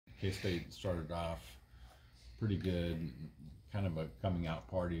K-State started off pretty good, kind of a coming out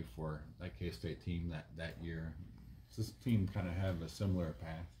party for that K-State team that year. Does this team kind of have a similar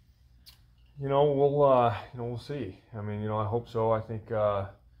path? We'll see. I mean, I hope so. I think I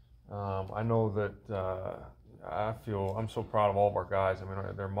know that I'm so proud of all of our guys. I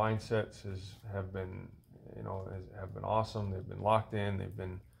mean, their mindsets have been awesome. They've been locked in. They've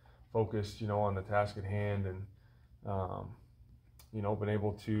been focused, on the task at hand, and been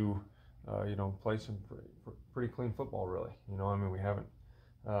able to play some pretty clean football, really. I mean, we haven't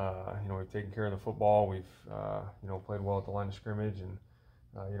we've taken care of the football. We've played well at the line of scrimmage, and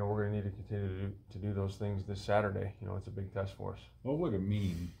we're going to need to continue to do those things this Saturday. It's a big test for us. What would it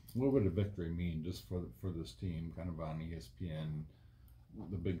mean? What would a victory mean just for this team, kind of on ESPN,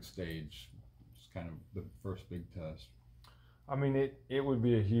 the big stage? It's kind of the first big test. I mean, it would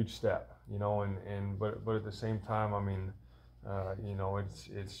be a huge step, but at the same time, I mean,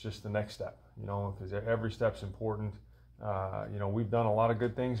 it's just the next step, because every step's important. We've done a lot of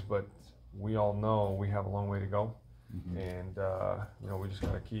good things, but we all know we have a long way to go. Mm-hmm. And we just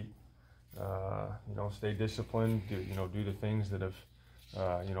got to keep stay disciplined, do the things that have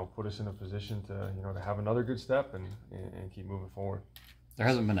put us in a position to have another good step and keep moving forward. There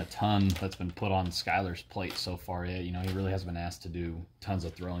hasn't been a ton that's been put on Skylar's plate so far yet. He really hasn't been asked to do tons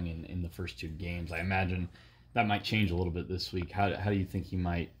of throwing in the first two games. I imagine that might change a little bit this week. How do you think he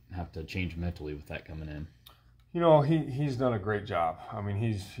might have to change mentally with that coming in? He's done a great job. I mean,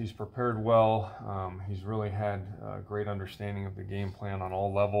 he's prepared well. He's really had a great understanding of the game plan on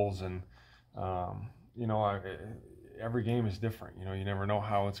all levels, and every game is different. You never know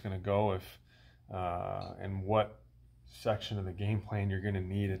how it's going to go and what section of the game plan you're going to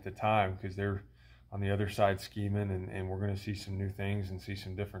need at the time, because they're on the other side scheming, and we're going to see some new things and see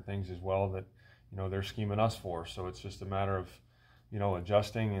some different things as well that they're scheming us for. So it's just a matter of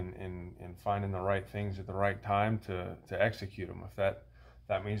adjusting and finding the right things at the right time to execute them. If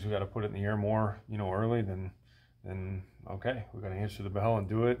that means we got to put it in the air more early, then okay, we got to answer the bell and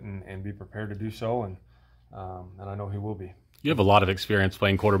do it and be prepared to do so, and I know he will be. You have a lot of experience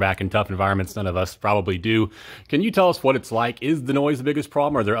playing quarterback in tough environments. None of us probably do. Can you tell us what it's like? Is the noise the biggest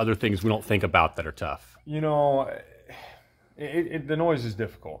problem, or are there other things we don't think about that are tough? The noise is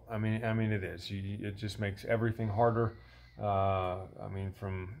difficult. I mean it is. It just makes everything harder.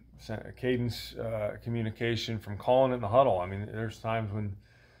 From cadence communication, from calling it in the huddle. I mean, there's times when,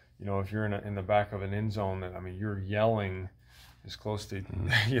 if you're in the back of an end zone, that you're yelling as close to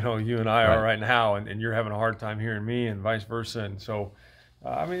you and I are right now, and you're having a hard time hearing me, and vice versa. And so,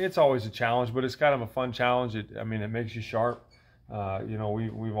 it's always a challenge, but it's kind of a fun challenge. It makes you sharp.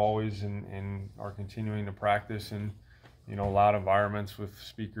 We've always and are continuing to practice in loud environments with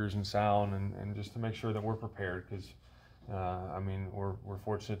speakers and sound, and just to make sure that we're prepared, because we're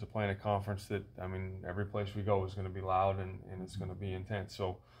fortunate to play in a conference that, every place we go is going to be loud and it's going to be intense.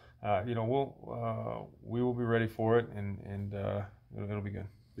 So, we will be ready for it, and it'll be good.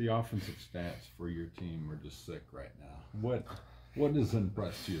 The offensive stats for your team are just sick right now. What has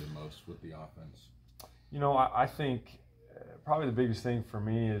impressed you the most with the offense? I think probably the biggest thing for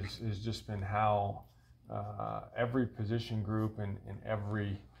me is just been how every position group and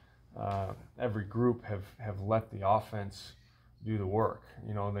every group have let the offense do the work.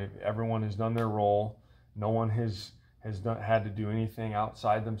 Everyone has done their role. No one has had to do anything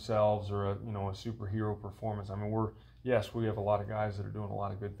outside themselves or a superhero performance. We have a lot of guys that are doing a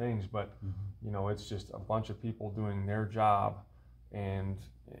lot of good things, but it's just a bunch of people doing their job and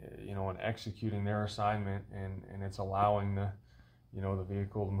executing their assignment, and it's allowing the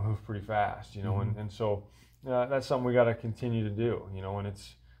vehicle to move pretty fast. And so that's something we got to continue to do. And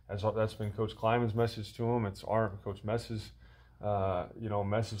that's been Coach Klein's message to them. It's our Coach Mess's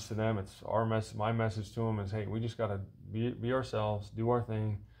message to them. It's my message to them is, hey, we just got to be ourselves, do our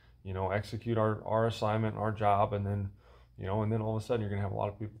thing, execute our assignment, our job, and then all of a sudden you're going to have a lot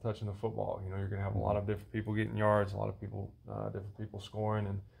of people touching the football. You're going to have a lot of different people getting yards, a lot of people, different people scoring,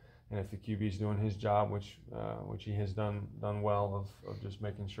 and if the QB's doing his job, which he has done well of just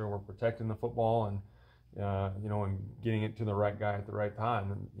making sure we're protecting the football and getting it to the right guy at the right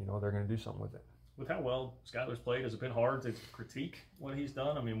time, and they're going to do something with it. With how well Skylar's played, has it been hard to critique what he's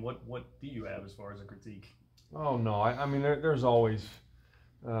done? What do you have as far as a critique? Oh no, there's always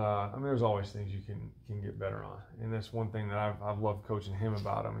there's always things you can get better on, and that's one thing that I've loved coaching him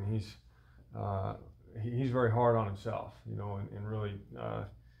about. He's very hard on himself, and really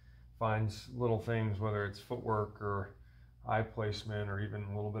finds little things, whether it's footwork or eye placement or even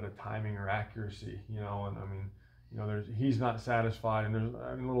a little bit of timing or accuracy, he's not satisfied, and there's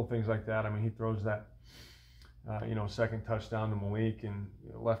little things like that. He throws that second touchdown to Malik and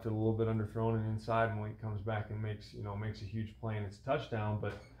left it a little bit underthrown and inside. Malik comes back and makes a huge play and it's a touchdown.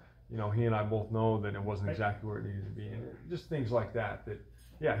 But he and I both know that it wasn't exactly where it needed to be, and just things like that.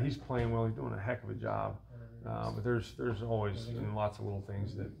 Yeah, he's playing well. He's doing a heck of a job. But there's always lots of little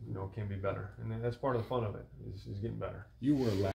things that can be better, and that's part of the fun of it is getting better. You were